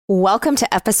Welcome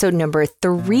to episode number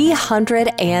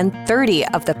 330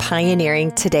 of the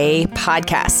Pioneering Today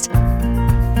podcast.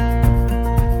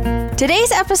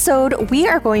 Today's episode, we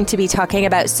are going to be talking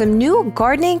about some new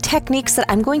gardening techniques that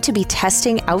I'm going to be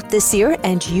testing out this year,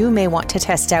 and you may want to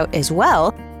test out as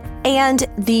well. And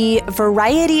the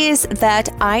varieties that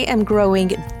I am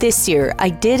growing this year. I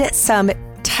did some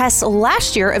tests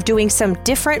last year of doing some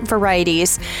different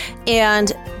varieties,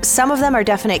 and some of them are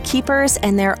definite keepers,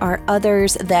 and there are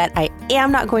others that I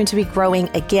am not going to be growing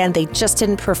again. They just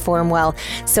didn't perform well.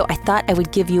 So I thought I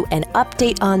would give you an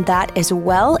update on that as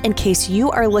well, in case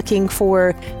you are looking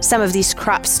for some of these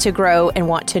crops to grow and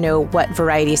want to know what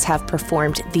varieties have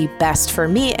performed the best for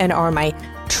me and are my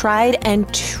tried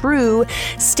and true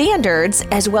standards,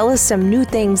 as well as some new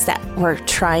things that we're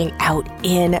trying out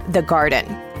in the garden.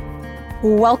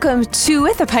 Welcome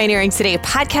to the Pioneering Today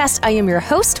podcast. I am your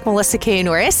host, Melissa K.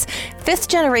 Norris, fifth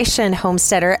generation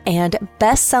homesteader and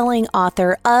best-selling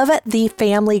author of The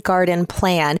Family Garden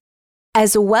Plan,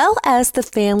 as well as the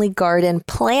Family Garden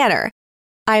Planner.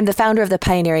 I'm the founder of the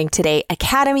Pioneering Today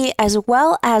Academy, as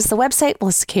well as the website,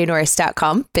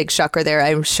 melissaknorris.com. Big shocker there,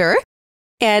 I'm sure.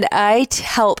 And I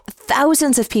help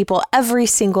thousands of people every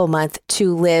single month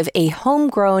to live a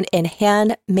homegrown and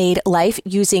handmade life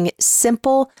using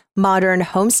simple, modern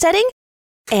homesteading.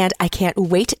 And I can't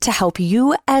wait to help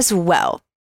you as well.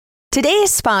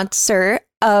 Today's sponsor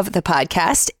of the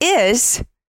podcast is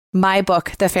my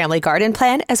book, The Family Garden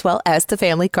Plan, as well as the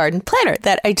Family Garden Planner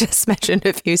that I just mentioned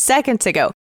a few seconds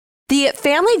ago. The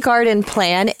Family Garden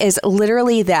Plan is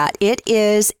literally that. It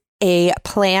is a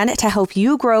plan to help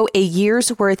you grow a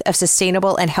year's worth of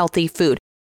sustainable and healthy food.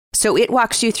 So it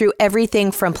walks you through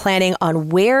everything from planning on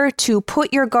where to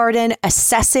put your garden,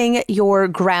 assessing your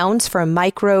grounds for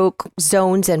micro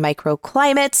zones and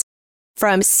microclimates,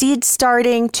 from seed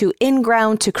starting to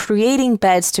in-ground to creating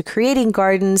beds to creating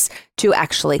gardens to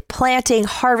actually planting,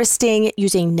 harvesting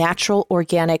using natural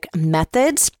organic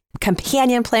methods,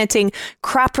 companion planting,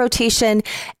 crop rotation,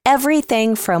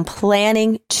 everything from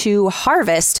planning to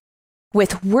harvest,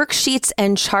 with worksheets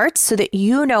and charts so that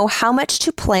you know how much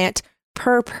to plant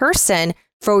per person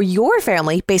for your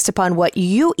family based upon what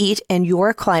you eat in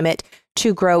your climate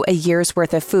to grow a year's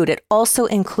worth of food. It also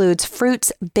includes fruits,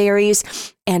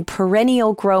 berries, and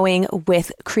perennial growing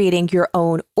with creating your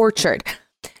own orchard.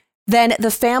 Then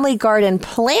the Family Garden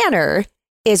Planner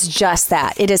is just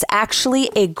that. It is actually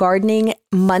a gardening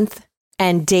month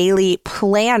and daily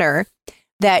planner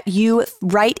that you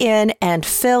write in and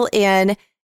fill in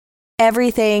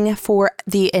everything for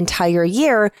the entire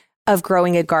year of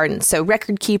growing a garden. So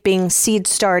record keeping, seed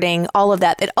starting, all of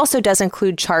that. It also does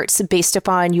include charts based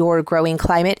upon your growing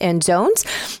climate and zones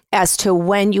as to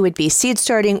when you would be seed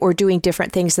starting or doing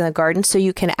different things in the garden. So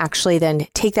you can actually then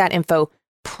take that info,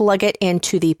 plug it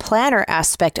into the planner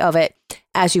aspect of it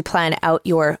as you plan out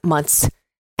your months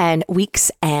and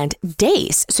weeks and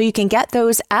days. So you can get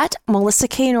those at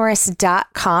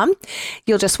melissaknorris.com.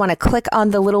 You'll just want to click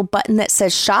on the little button that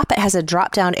says shop. It has a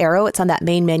drop-down arrow. It's on that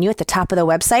main menu at the top of the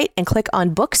website, and click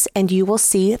on books and you will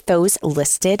see those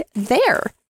listed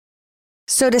there.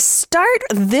 So to start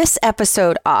this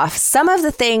episode off, some of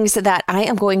the things that I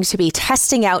am going to be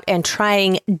testing out and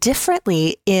trying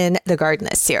differently in the garden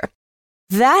this year.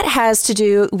 That has to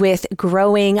do with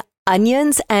growing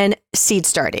onions and seed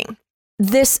starting.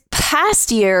 This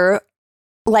past year,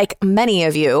 like many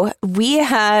of you, we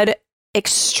had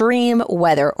extreme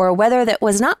weather, or weather that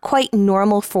was not quite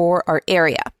normal for our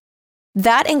area.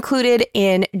 That included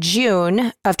in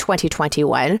June of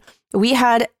 2021, we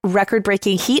had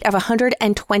record-breaking heat of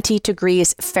 120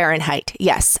 degrees Fahrenheit.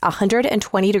 Yes,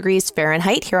 120 degrees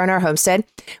Fahrenheit here on our homestead.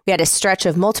 We had a stretch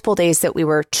of multiple days that we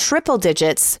were triple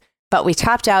digits, but we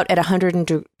topped out at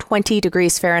 120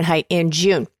 degrees Fahrenheit in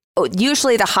June.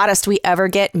 Usually the hottest we ever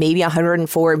get, maybe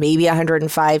 104, maybe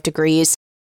 105 degrees.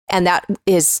 And that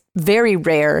is very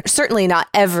rare, certainly not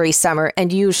every summer,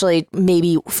 and usually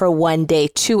maybe for one day,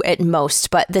 two at most.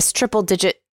 But this triple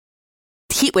digit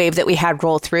heat wave that we had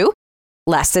roll through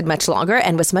lasted much longer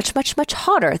and was much, much, much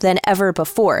hotter than ever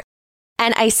before.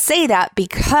 And I say that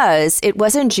because it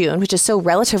was in June, which is so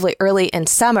relatively early in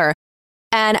summer.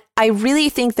 And I really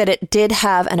think that it did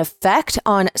have an effect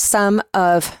on some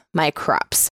of my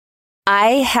crops.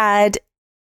 I had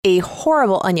a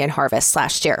horrible onion harvest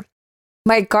last year.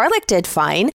 My garlic did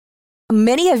fine.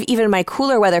 Many of even my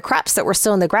cooler weather crops that were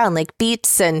still in the ground, like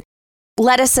beets and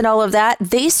lettuce and all of that,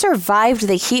 they survived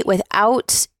the heat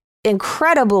without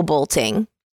incredible bolting.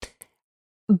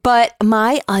 But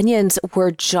my onions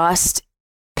were just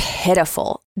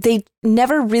pitiful. They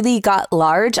never really got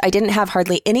large. I didn't have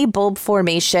hardly any bulb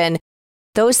formation.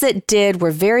 Those that did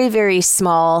were very, very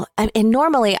small. And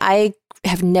normally I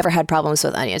have never had problems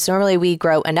with onions. Normally we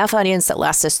grow enough onions that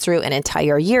last us through an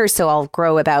entire year. So I'll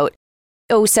grow about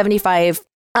 75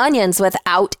 onions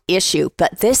without issue.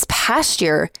 But this past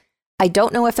year, I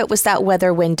don't know if it was that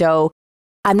weather window.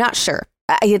 I'm not sure.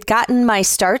 I had gotten my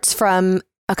starts from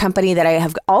a company that I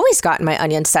have always gotten my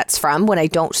onion sets from when I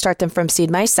don't start them from seed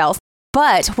myself.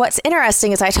 But what's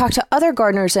interesting is I talked to other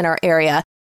gardeners in our area,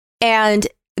 and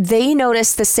they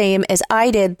noticed the same as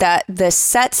I did, that the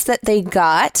sets that they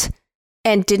got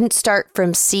and didn't start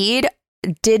from seed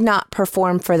did not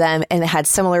perform for them and had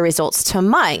similar results to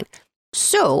mine.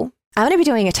 So I'm going to be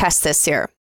doing a test this year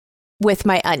with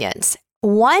my onions.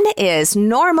 One is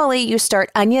normally you start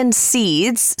onion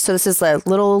seeds. So this is the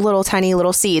little tiny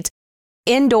little seeds.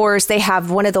 Indoors, they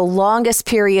have one of the longest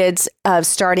periods of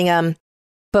starting them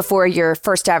before your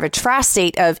first average frost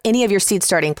date of any of your seed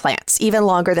starting plants, even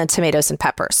longer than tomatoes and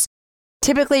peppers.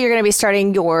 Typically, you're going to be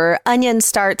starting your onion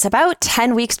starts about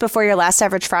 10 weeks before your last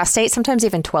average frost date, sometimes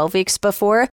even 12 weeks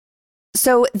before.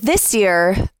 So this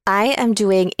year, I am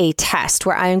doing a test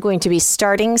where I am going to be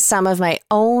starting some of my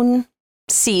own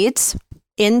seeds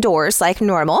indoors like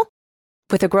normal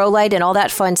with a grow light and all that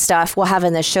fun stuff. We'll have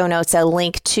in the show notes a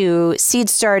link to seed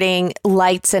starting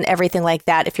lights and everything like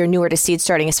that. If you're newer to seed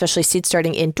starting, especially seed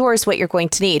starting indoors, what you're going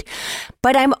to need.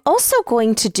 But I'm also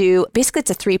going to do, basically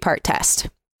it's a 3-part test.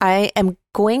 I am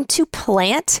going to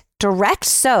plant direct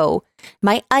sow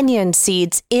my onion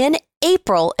seeds in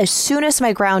April as soon as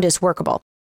my ground is workable.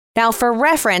 Now, for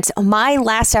reference, my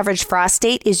last average frost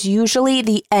date is usually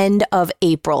the end of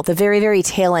April, the very, very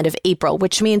tail end of April,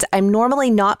 which means I'm normally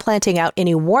not planting out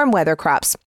any warm weather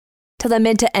crops till the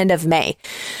mid to end of May.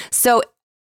 So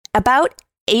about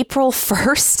April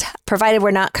 1st, provided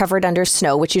we're not covered under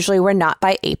snow, which usually we're not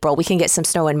by April, we can get some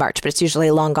snow in March, but it's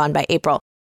usually long gone by April.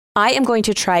 I am going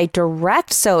to try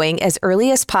direct sowing as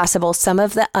early as possible some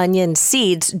of the onion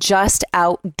seeds just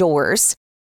outdoors.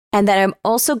 And then I'm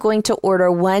also going to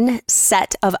order one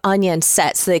set of onion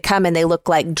sets. So they come and they look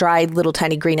like dried little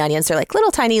tiny green onions. They're like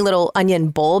little tiny little onion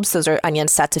bulbs. Those are onion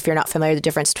sets. If you're not familiar, the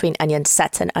difference between onion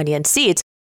sets and onion seeds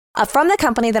from the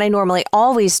company that I normally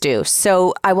always do.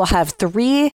 So I will have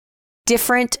 3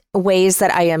 different ways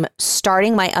that I am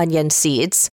starting my onion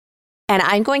seeds. And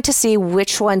I'm going to see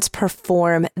which ones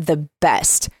perform the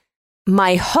best.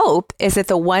 My hope is that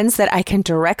the ones that I can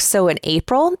direct sow in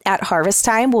April at harvest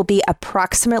time will be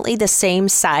approximately the same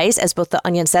size as both the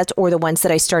onion sets or the ones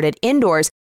that I started indoors.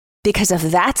 Because if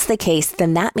that's the case,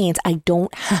 then that means I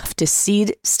don't have to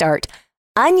seed start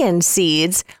onion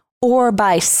seeds or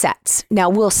buy sets. Now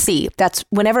we'll see. That's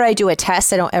whenever I do a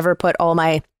test, I don't ever put all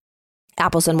my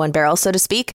apples in one barrel, so to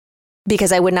speak,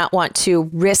 because I would not want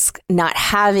to risk not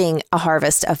having a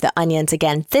harvest of the onions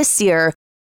again this year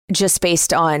just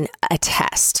based on a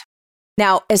test.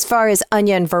 Now, as far as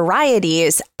onion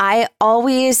varieties, I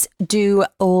always do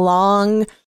long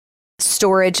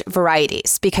storage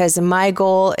varieties because my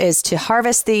goal is to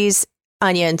harvest these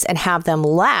onions and have them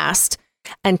last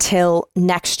until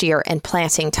next year and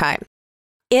planting time.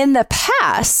 In the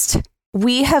past,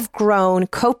 we have grown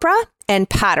Copra and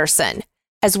Patterson,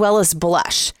 as well as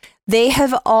Blush. They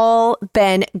have all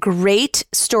been great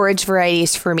storage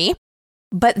varieties for me.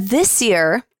 But this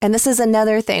year, and this is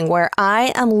another thing where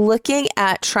I am looking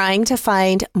at trying to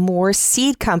find more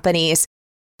seed companies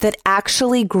that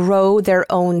actually grow their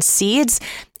own seeds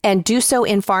and do so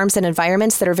in farms and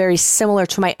environments that are very similar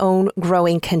to my own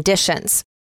growing conditions.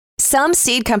 Some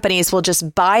seed companies will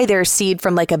just buy their seed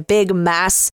from like a big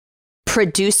mass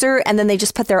producer and then they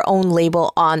just put their own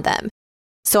label on them.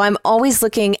 So I'm always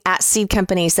looking at seed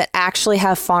companies that actually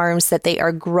have farms that they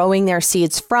are growing their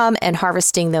seeds from and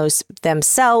harvesting those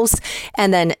themselves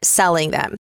and then selling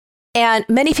them. And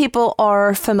many people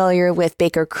are familiar with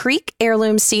Baker Creek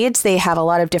heirloom seeds. They have a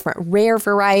lot of different rare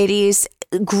varieties.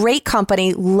 Great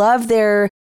company, love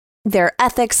their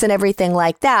ethics and everything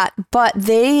like that, but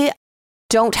they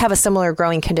don't have a similar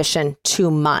growing condition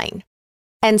to mine.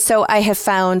 And so I have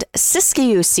found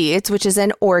Siskiyou Seeds, which is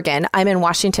in Oregon. I'm in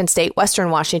Washington State,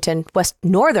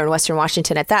 northern Western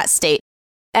Washington at that state.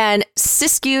 And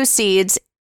Siskiyou Seeds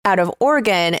out of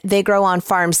Oregon, they grow on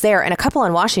farms there and a couple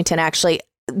in Washington, actually.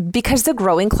 Because the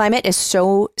growing climate is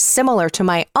so similar to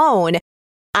my own,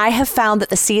 I have found that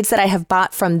the seeds that I have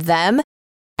bought from them,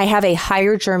 I have a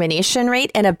higher germination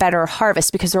rate and a better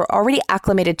harvest because they're already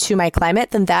acclimated to my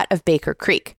climate than that of Baker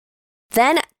Creek.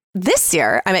 Then this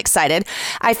year, I'm excited,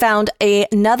 I found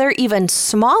another even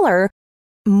smaller,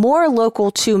 more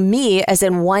local to me as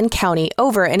in one county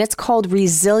over, and it's called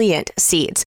Resilient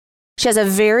Seeds. She has a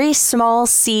very small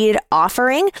seed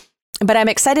offering, But I'm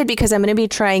excited because I'm going to be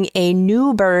trying a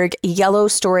Newberg yellow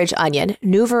storage onion,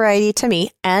 new variety to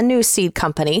me and new seed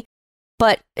company.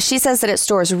 But she says that it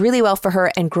stores really well for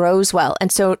her and grows well.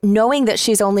 And so knowing that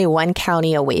she's only 1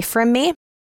 county away from me,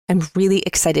 I'm really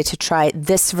excited to try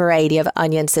this variety of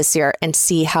onions this year and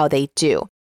see how they do.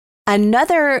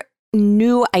 Another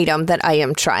new item that I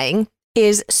am trying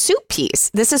is soup peas.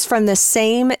 This is from the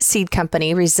same seed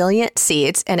company, Resilient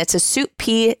Seeds, and it's a soup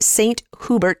pea St.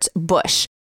 Hubert's bush.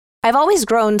 I've always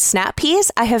grown snap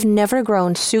peas. I have never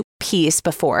grown soup peas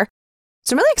before.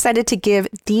 So I'm really excited to give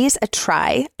these a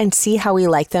try and see how we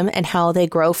like them and how they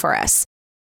grow for us.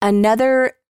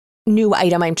 Another new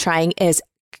item I'm trying is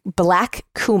black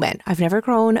cumin. I've never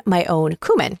grown my own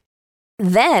cumin.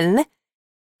 Then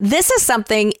this is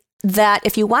something that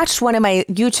if you watched one of my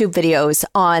YouTube videos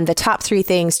on the top 3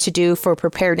 things to do for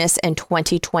preparedness in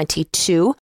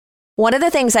 2022, one of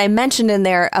the things I mentioned in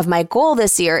there of my goal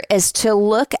this year is to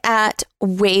look at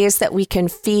ways that we can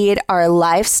feed our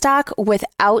livestock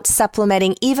without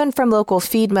supplementing, even from local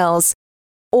feed mills,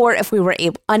 or if we were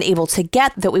unable to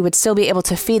get that, we would still be able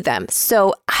to feed them.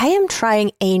 So I am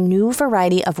trying a new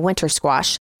variety of winter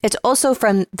squash. It's also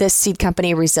from this seed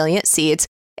company, Resilient Seeds.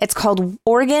 It's called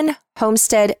Oregon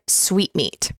Homestead Sweet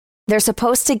Meat. They're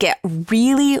supposed to get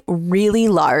really, really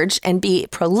large and be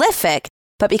prolific.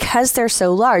 But because they're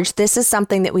so large, this is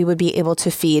something that we would be able to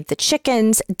feed the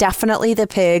chickens, definitely the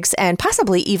pigs, and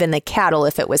possibly even the cattle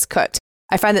if it was cooked.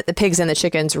 I find that the pigs and the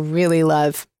chickens really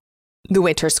love the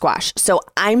winter squash. So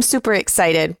I'm super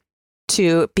excited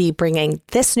to be bringing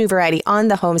this new variety on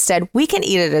the homestead. We can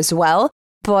eat it as well,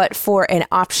 but for an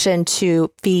option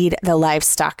to feed the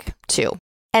livestock too.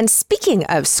 And speaking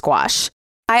of squash,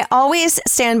 I always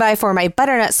stand by for my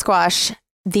butternut squash,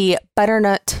 the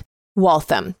butternut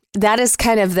Waltham. That is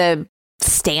kind of the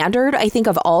standard, I think,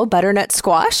 of all butternut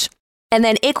squash. And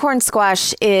then acorn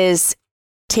squash is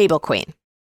table queen.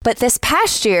 But this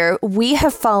past year, we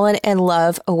have fallen in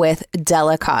love with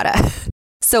delicata.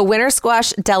 So winter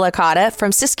squash delicata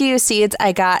from Siskiyou Seeds,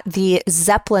 I got the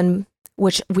Zeppelin,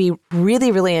 which we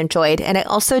really, really enjoyed. And I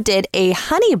also did a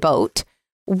honey boat,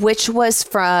 which was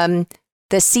from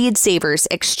the Seed Savers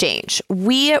Exchange.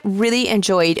 We really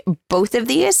enjoyed both of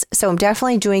these, so I'm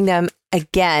definitely doing them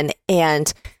again,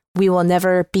 and we will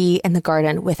never be in the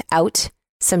garden without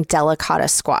some delicata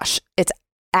squash. It's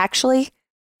actually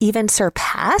even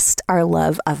surpassed our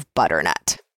love of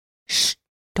butternut. Shh,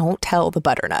 don't tell the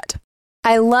butternut.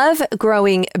 I love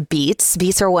growing beets.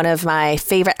 Beets are one of my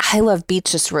favorite. I love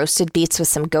beets, just roasted beets with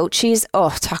some goat cheese.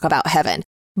 Oh, talk about heaven.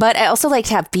 But I also like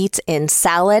to have beets in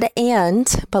salad,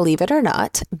 and believe it or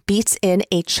not, beets in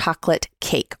a chocolate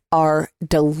cake are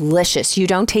delicious. You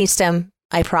don't taste them,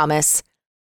 I promise,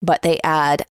 but they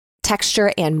add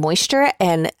texture and moisture,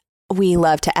 and we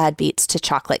love to add beets to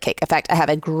chocolate cake. In fact, I have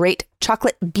a great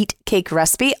chocolate beet cake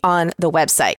recipe on the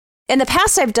website. In the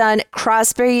past, I've done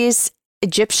Crosby's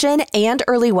Egyptian and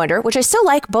Early Wonder, which I still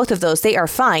like both of those. They are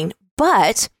fine,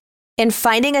 but in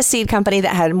finding a seed company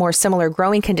that had more similar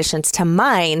growing conditions to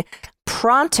mine,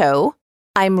 Pronto,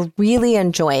 I'm really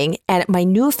enjoying. And my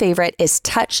new favorite is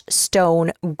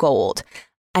Touchstone Gold.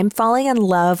 I'm falling in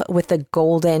love with the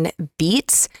golden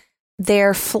beets.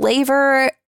 Their flavor,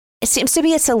 it seems to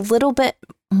be, it's a little bit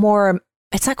more,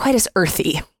 it's not quite as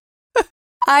earthy.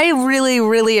 I really,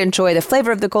 really enjoy the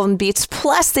flavor of the golden beets.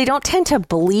 Plus, they don't tend to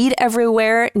bleed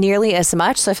everywhere nearly as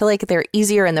much. So I feel like they're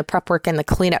easier in the prep work and the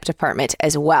cleanup department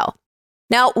as well.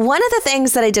 Now, one of the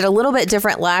things that I did a little bit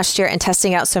different last year in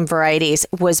testing out some varieties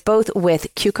was both with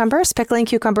cucumbers, pickling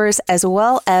cucumbers, as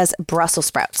well as Brussels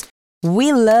sprouts.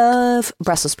 We love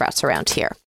Brussels sprouts around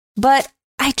here. But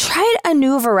I tried a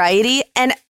new variety,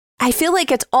 and I feel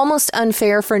like it's almost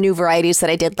unfair for new varieties that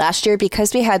I did last year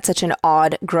because we had such an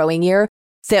odd growing year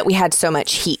that we had so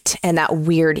much heat and that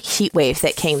weird heat wave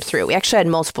that came through. We actually had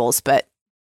multiples, but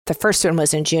the first one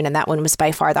was in June, and that one was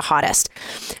by far the hottest.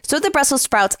 So the Brussels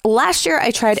sprouts, last year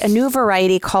I tried a new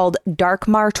variety called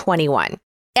Darkmar 21.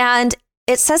 And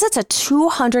it says it's a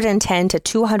 210 to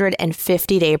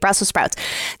 250 day Brussels sprouts.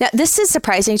 Now, this is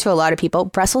surprising to a lot of people.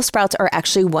 Brussels sprouts are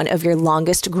actually one of your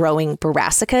longest growing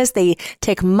brassicas. They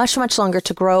take much, much longer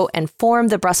to grow and form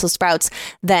the Brussels sprouts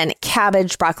than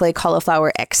cabbage, broccoli,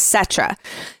 cauliflower, etc.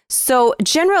 So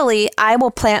generally, I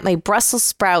will plant my Brussels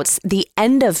sprouts the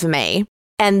end of May,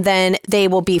 and then they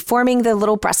will be forming the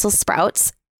little Brussels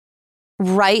sprouts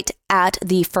right at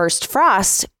the first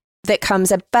frost that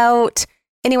comes about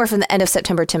anywhere from the end of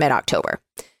September to mid-October.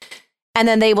 And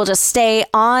then they will just stay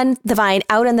on the vine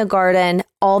out in the garden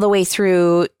all the way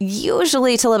through,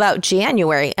 usually till about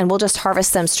January. And we'll just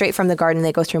harvest them straight from the garden.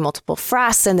 They go through multiple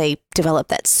frosts and they develop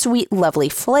that sweet, lovely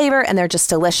flavor, and they're just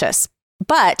delicious.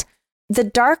 But the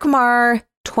Darkmar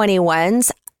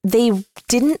 21s, they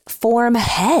didn't form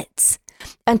heads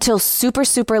until super,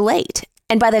 super late.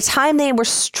 And by the time they were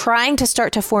trying to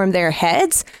start to form their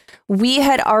heads, we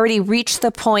had already reached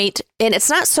the point, and it's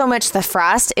not so much the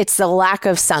frost, it's the lack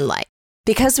of sunlight.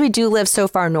 Because we do live so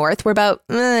far north, we're about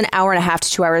an hour and a half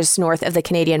to 2 hours north of the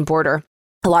Canadian border.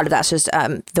 A lot of that's just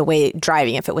the way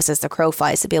driving. If it was as the crow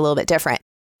flies, it'd be a little bit different.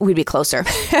 We'd be closer.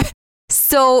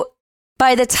 So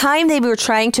by the time they were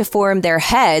trying to form their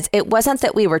heads, it wasn't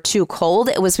that we were too cold.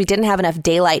 It was we didn't have enough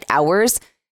daylight hours.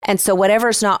 And so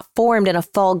whatever's not formed in a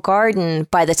fall garden,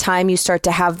 by the time you start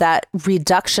to have that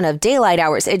reduction of daylight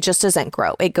hours, it just doesn't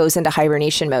grow. It goes into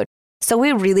hibernation mode. So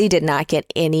we really did not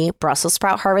get any Brussels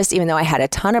sprout harvest, even though I had a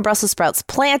ton of Brussels sprouts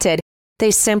planted. They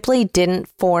simply didn't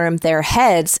form their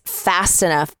heads fast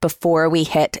enough before we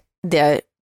hit the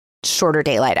shorter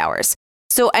daylight hours.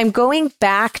 So I'm going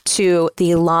back to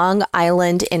the Long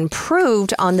Island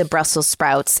Improved on the Brussels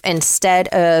sprouts instead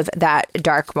of that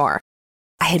Darkmar.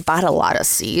 I had bought a lot of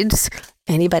seeds.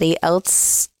 Anybody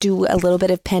else do a little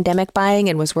bit of pandemic buying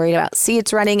and was worried about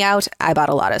seeds running out? I bought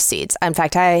a lot of seeds. In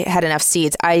fact, I had enough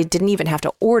seeds. I didn't even have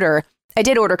to order. I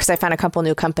did order because I found a couple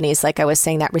new companies, like I was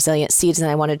saying, that Resilient Seeds,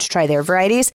 and I wanted to try their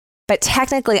varieties. But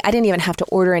technically, I didn't even have to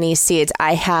order any seeds.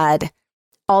 I had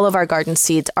all of our garden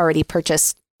seeds already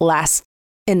purchased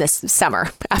in this summer.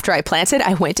 After I planted,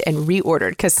 I went and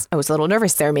reordered because I was a little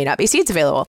nervous there may not be seeds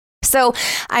available. So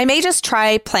I may just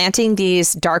try planting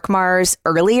these Darkmars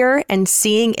earlier and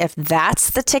seeing if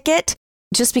that's the ticket,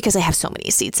 just because I have so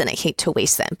many seeds and I hate to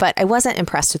waste them. But I wasn't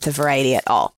impressed with the variety at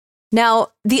all. Now,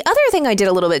 the other thing I did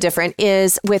a little bit different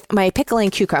is with my pickling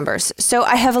cucumbers. So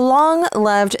I have long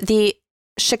loved the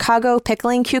Chicago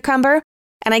pickling cucumber,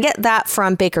 and I get that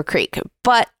from Baker Creek.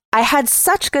 But I had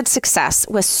such good success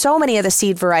with so many of the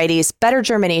seed varieties, better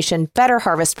germination, better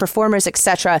harvest performers,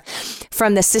 etc.,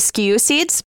 from the Siskiyou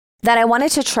seeds, that I wanted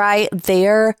to try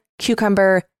their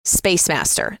cucumber Space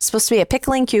Master. It's supposed to be a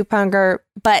pickling cucumber,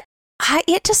 but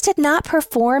it just did not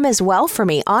perform as well for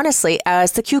me, honestly,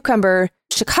 as the cucumber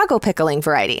Chicago pickling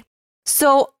variety.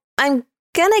 So I'm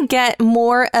going to get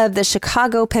more of the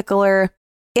Chicago pickler.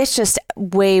 It's just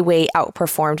way, way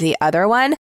outperformed the other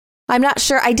one. I'm not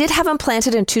sure. I did have them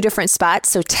planted in two different spots,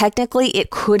 so technically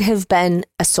it could have been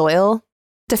a soil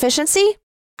deficiency.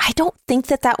 I don't think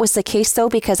that was the case, though,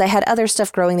 because I had other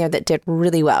stuff growing there that did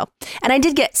really well. And I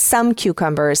did get some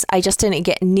cucumbers. I just didn't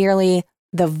get nearly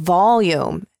the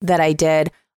volume that I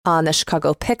did on the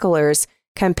Chicago picklers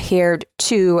compared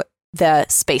to the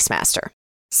Space Master.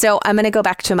 So I'm going to go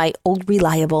back to my old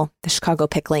reliable, the Chicago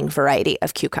pickling variety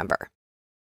of cucumber.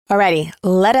 Alrighty,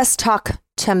 let us talk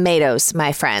tomatoes,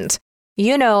 my friend.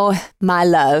 You know my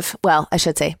love. Well, I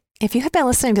should say, if you have been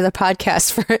listening to the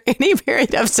podcast for any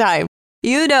period of time,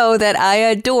 you know that I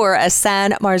adore a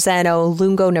San Marzano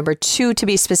Lungo number 2 to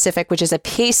be specific, which is a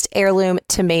paste heirloom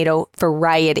tomato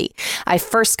variety. I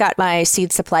first got my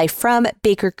seed supply from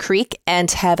Baker Creek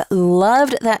and have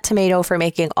loved that tomato for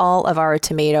making all of our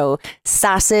tomato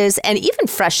sauces and even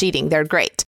fresh eating. They're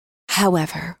great.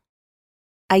 However,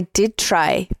 I did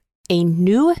try a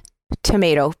new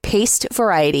tomato paste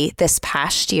variety this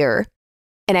past year,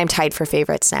 and I'm tied for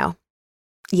favorites now.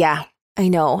 Yeah, I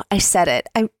know. I said it.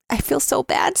 I feel so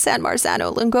bad, San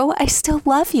Marzano Lungo. I still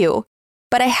love you.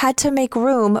 But I had to make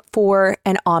room for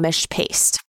an Amish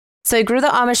paste. So I grew the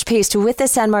Amish paste with the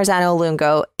San Marzano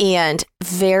Lungo and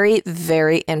very,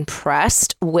 very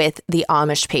impressed with the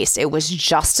Amish paste. It was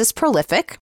just as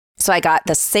prolific. So I got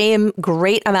the same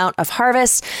great amount of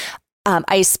harvest.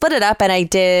 I split it up and I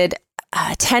did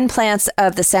 10 plants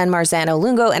of the San Marzano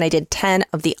Lungo and I did 10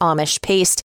 of the Amish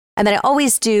paste. And then I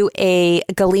always do a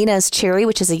Galena's cherry,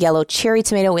 which is a yellow cherry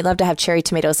tomato. We love to have cherry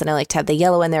tomatoes, and I like to have the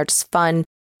yellow in there. It's fun.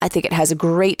 I think it has a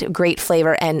great, great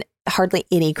flavor and hardly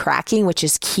any cracking, which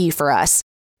is key for us.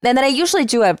 And then I usually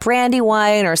do a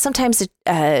Brandywine or sometimes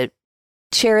a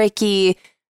Cherokee,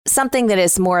 something that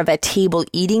is more of a table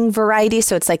eating variety.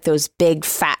 So it's like those big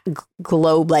fat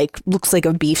globe, like looks like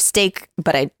a beefsteak,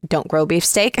 but I don't grow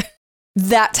beefsteak.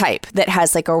 That type that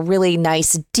has like a really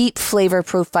nice deep flavor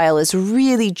profile, is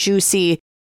really juicy,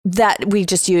 that we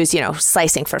just use,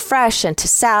 slicing for fresh and to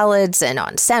salads and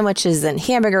on sandwiches and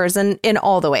hamburgers and in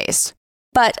all the ways.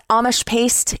 But Amish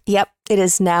paste, yep, it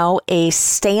is now a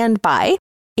standby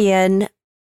in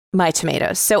my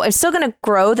tomatoes. So I'm still going to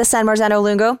grow the San Marzano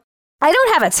Lungo. I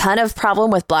don't have a ton of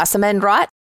problem with blossom end rot,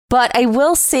 but I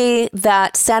will say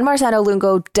that San Marzano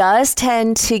Lungo does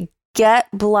tend to get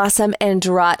blossom end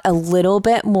rot a little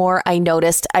bit more. I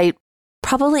noticed I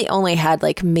probably only had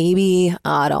maybe,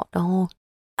 I don't know.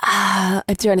 I'm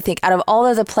trying to think. Out of all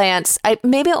of the plants, I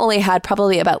maybe only had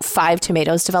probably about 5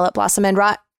 tomatoes develop blossom end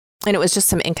rot. And it was just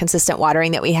some inconsistent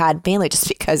watering that we had, mainly just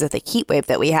because of the heat wave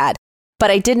that we had. But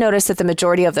I did notice that the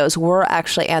majority of those were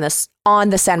actually on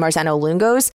the San Marzano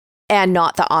Lungos and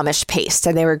not the Amish paste.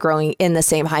 And they were growing in the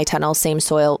same high tunnel, same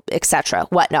soil, etc.,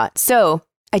 whatnot. So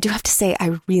I do have to say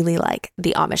I really like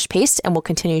the Amish paste and will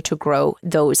continue to grow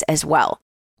those as well.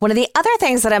 One of the other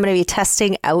things that I'm going to be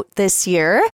testing out this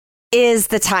year is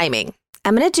the timing.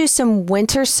 I'm going to do some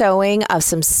winter sowing of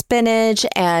some spinach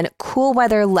and cool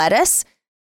weather lettuce.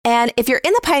 And if you're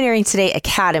in the Pioneering Today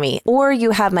Academy or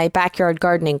you have my backyard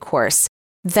gardening course,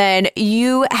 then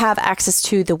you have access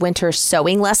to the winter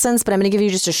sowing lessons, but I'm going to give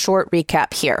you just a short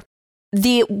recap here.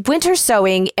 The winter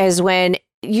sowing is when,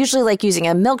 usually like using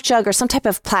a milk jug or some type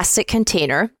of plastic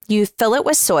container, you fill it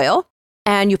with soil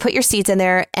and you put your seeds in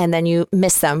there and then you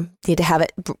mist them. Need to have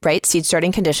it, right? Seed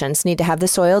starting conditions, need to have the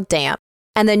soil damp.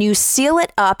 And then you seal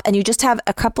it up and you just have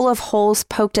a couple of holes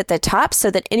poked at the top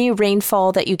so that any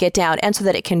rainfall that you get down and so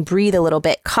that it can breathe a little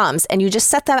bit comes, and you just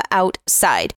set them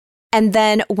outside. And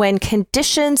then when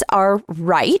conditions are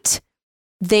right,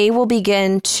 they will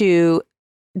begin to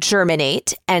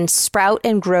germinate and sprout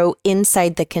and grow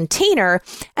inside the container.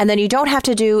 And then you don't have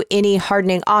to do any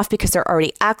hardening off because they're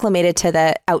already acclimated to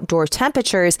the outdoor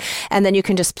temperatures. And then you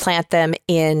can just plant them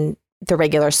in the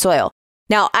regular soil.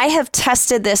 Now, I have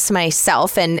tested this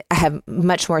myself and I have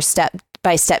much more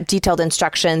step-by-step detailed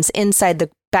instructions inside the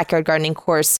backyard gardening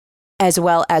course, as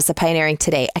well as the Pioneering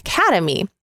Today Academy,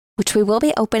 which we will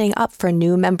be opening up for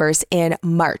new members in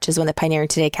March, is when the Pioneering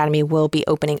Today Academy will be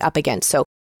opening up again. So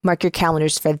mark your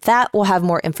calendars for that. We'll have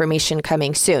more information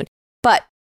coming soon. But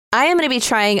I am going to be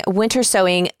trying winter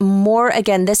sowing more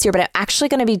again this year, but I'm actually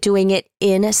going to be doing it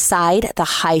inside the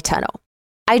high tunnel.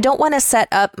 I don't want to set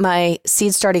up my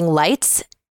seed starting lights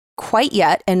quite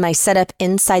yet and my setup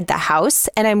inside the house.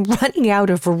 And I'm running out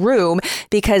of room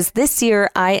because this year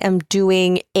I am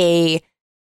doing a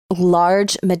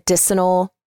large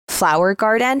medicinal flower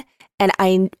garden. And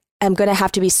I am going to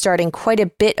have to be starting quite a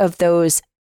bit of those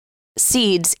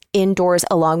seeds indoors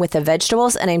along with the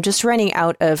vegetables. And I'm just running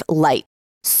out of light.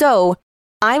 So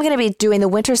I'm going to be doing the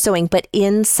winter sowing, but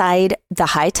inside the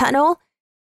high tunnel,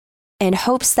 in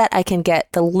hopes that I can get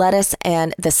the lettuce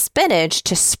and the spinach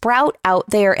to sprout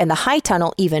out there in the high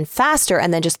tunnel even faster,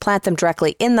 and then just plant them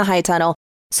directly in the high tunnel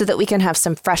so that we can have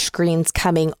some fresh greens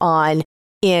coming on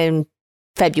in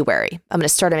February. I'm going to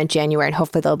start them in January and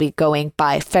hopefully they'll be going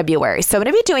by February. So I'm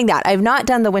going to be doing that. I've not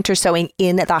done the winter sowing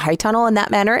in the high tunnel in that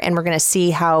manner, and we're going to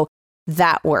see how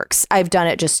that works. I've done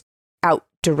it just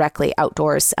directly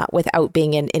outdoors without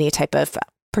being in any type of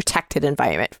protected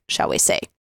environment, shall we say.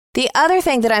 The other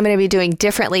thing that I'm going to be doing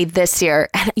differently this year,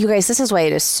 and you guys, this is why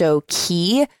it is so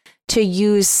key to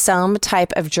use some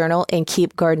type of journal and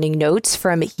keep gardening notes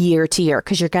from year to year,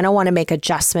 because you're going to want to make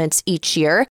adjustments each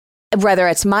year, whether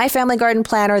it's my family garden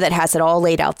planner that has it all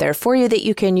laid out there for you that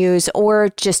you can use, or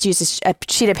just use a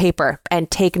sheet of paper and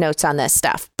take notes on this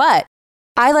stuff. But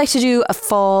I like to do a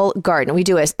fall garden. We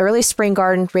do an early spring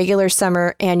garden, regular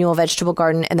summer, annual vegetable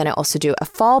garden, and then I also do a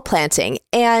fall planting.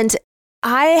 And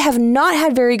I have not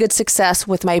had very good success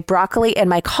with my broccoli and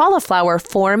my cauliflower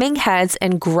forming heads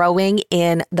and growing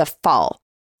in the fall.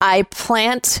 I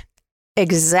plant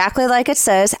exactly like it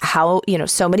says,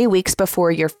 so many weeks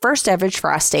before your first average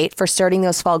frost date for starting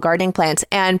those fall gardening plants.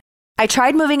 And I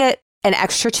tried moving it an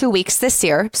extra 2 weeks this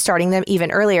year, starting them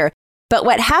even earlier. But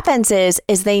what happens is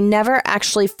they never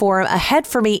actually form a head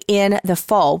for me in the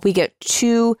fall. We get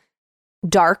too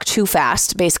dark too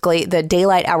fast. Basically, the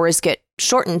daylight hours get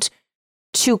shortened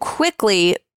too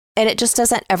quickly, and it just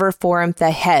doesn't ever form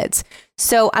the heads.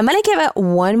 So I'm going to give it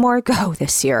one more go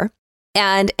this year.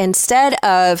 And instead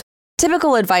of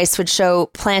typical advice would show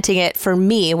planting it for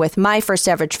me with my first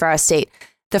average frost date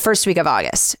the first week of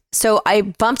August. So I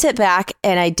bumped it back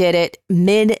and I did it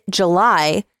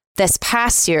mid-July this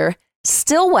past year.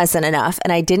 Still wasn't enough,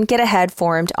 and I didn't get a head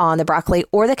formed on the broccoli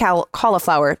or the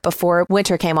cauliflower before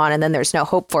winter came on, and then there's no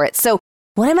hope for it. So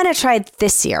what I'm going to try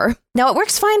this year, now it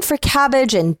works fine for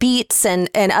cabbage and beets and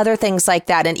other things like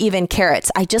that, and even carrots.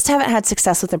 I just haven't had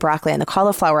success with the broccoli and the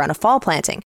cauliflower on a fall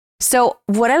planting. So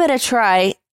what I'm going to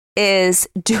try is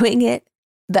doing it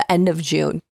the end of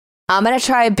June. I'm going to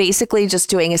try basically just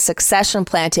doing a succession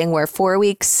planting where 4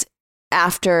 weeks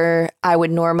after I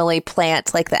would normally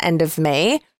plant like the end of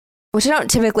May, which I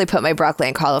don't typically put my broccoli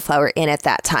and cauliflower in at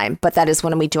that time, but that is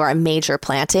when we do our major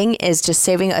planting, is just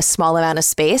saving a small amount of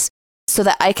space so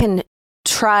that I can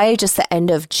try just the end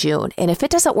of June. And if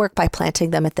it doesn't work by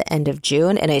planting them at the end of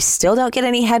June and I still don't get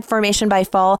any head formation by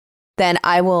fall, then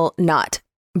I will not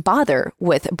bother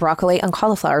with broccoli and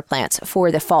cauliflower plants for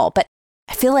the fall. But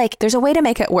I feel like there's a way to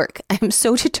make it work. I'm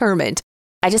so determined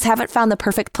I just haven't found the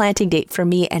perfect planting date for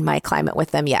me and my climate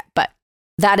with them yet. But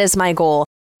that is my goal,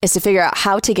 is to figure out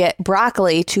how to get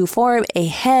broccoli to form a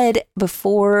head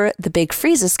before the big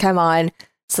freezes come on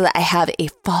so that I have a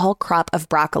fall crop of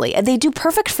broccoli. And they do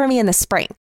perfect for me in the spring.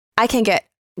 I can get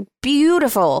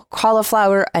beautiful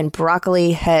cauliflower and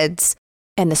broccoli heads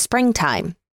in the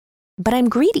springtime, but I'm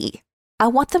greedy. I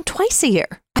want them twice a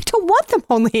year. I don't want them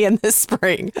only in the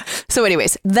spring. So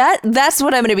anyways, that's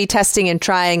what I'm going to be testing and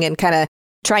trying, and kind of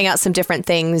trying out some different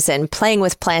things and playing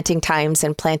with planting times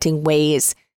and planting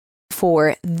ways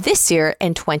for this year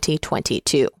in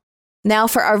 2022. Now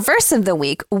for our verse of the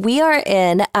week, we are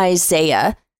in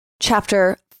Isaiah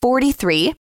chapter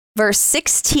 43, verse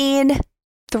 16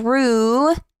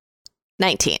 through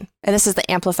 19. And this is the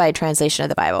Amplified translation of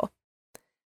the Bible.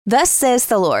 Thus says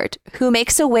the Lord, who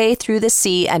makes a way through the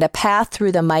sea and a path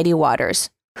through the mighty waters,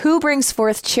 who brings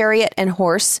forth chariot and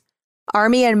horse,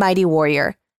 army and mighty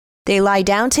warrior. They lie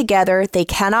down together, they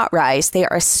cannot rise, they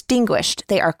are extinguished,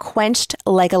 they are quenched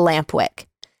like a lamp wick.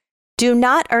 Do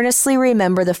not earnestly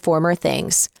remember the former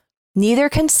things, neither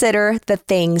consider the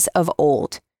things of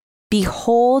old.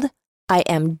 Behold, I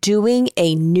am doing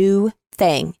a new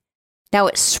thing. Now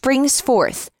it springs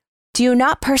forth. Do you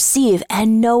not perceive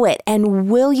and know it, and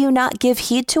will you not give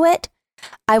heed to it?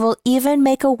 I will even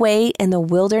make a way in the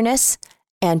wilderness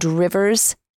and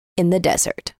rivers in the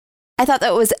desert. I thought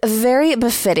that was very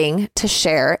befitting to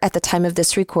share at the time of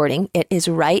this recording. It is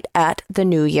right at the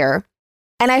new year.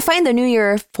 And I find the new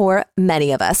year for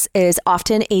many of us is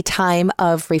often a time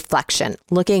of reflection,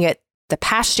 looking at the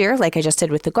past year, like I just did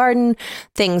with the garden,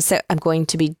 things that I'm going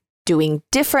to be doing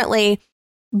differently.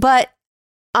 But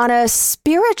on a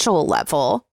spiritual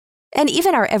level, and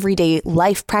even our everyday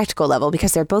life practical level,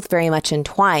 because they're both very much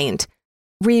entwined,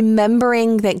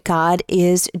 remembering that God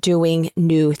is doing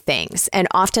new things. And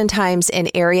oftentimes in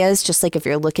areas, just like if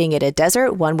you're looking at a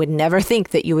desert, one would never think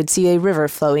that you would see a river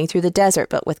flowing through the desert,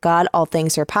 but with God, all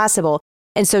things are possible.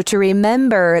 And so to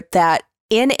remember that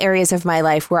in areas of my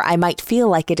life where I might feel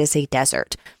like it is a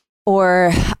desert,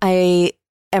 or I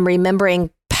am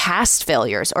remembering past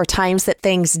failures or times that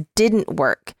things didn't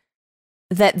work,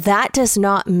 that does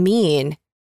not mean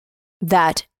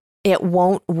that it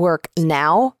won't work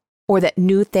now, or that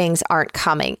new things aren't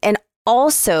coming. And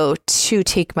also to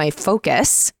take my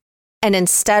focus, and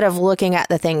instead of looking at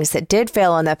the things that did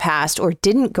fail in the past or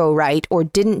didn't go right or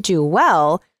didn't do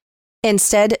well,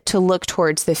 instead to look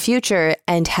towards the future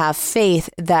and have faith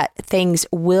that things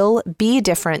will be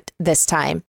different this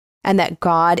time, and that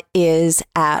God is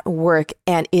at work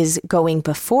and is going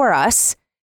before us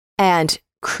and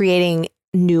creating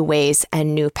new ways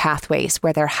and new pathways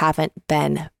where there haven't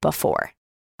been before.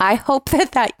 I hope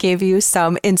that gave you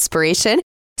some inspiration.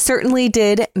 Certainly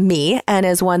did me, and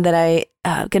is one that I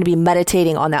going to be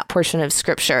meditating on that portion of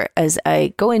scripture as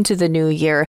I go into the new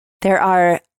year.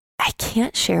 I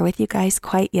can't share with you guys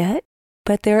quite yet,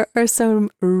 but there are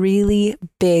some really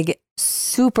big,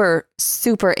 super,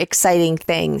 super exciting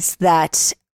things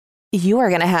that you are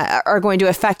going to are going to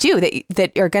affect you,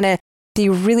 that are going to be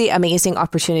really amazing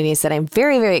opportunities that I'm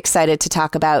very, very excited to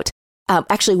talk about.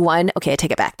 Actually, I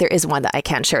take it back. There is one that I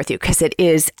can share with you because it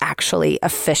is actually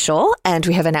official and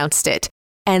we have announced it.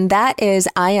 And that is,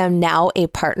 I am now a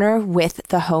partner with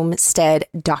the Homestead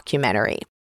documentary.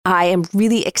 I am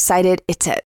really excited. It's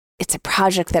a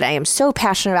project that I am so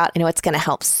passionate about. I know it's going to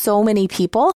help so many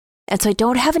people. And so I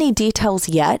don't have any details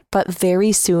yet, but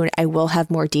very soon I will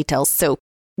have more details. So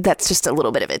that's just a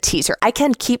little bit of a teaser. I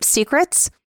can keep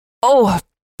secrets. But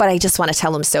I just want to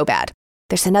tell them so bad.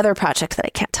 There's another project that I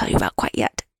can't tell you about quite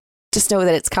yet. Just know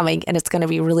that it's coming and it's going to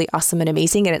be really awesome and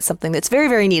amazing. And it's something that's very,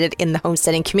 very needed in the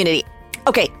homesteading community.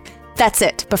 Okay, that's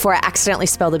it before I accidentally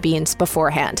spill the beans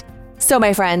beforehand. So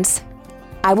my friends,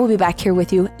 I will be back here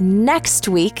with you next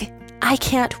week. I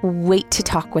can't wait to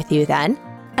talk with you then.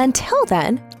 Until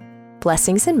then,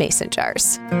 blessings in mason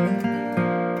jars.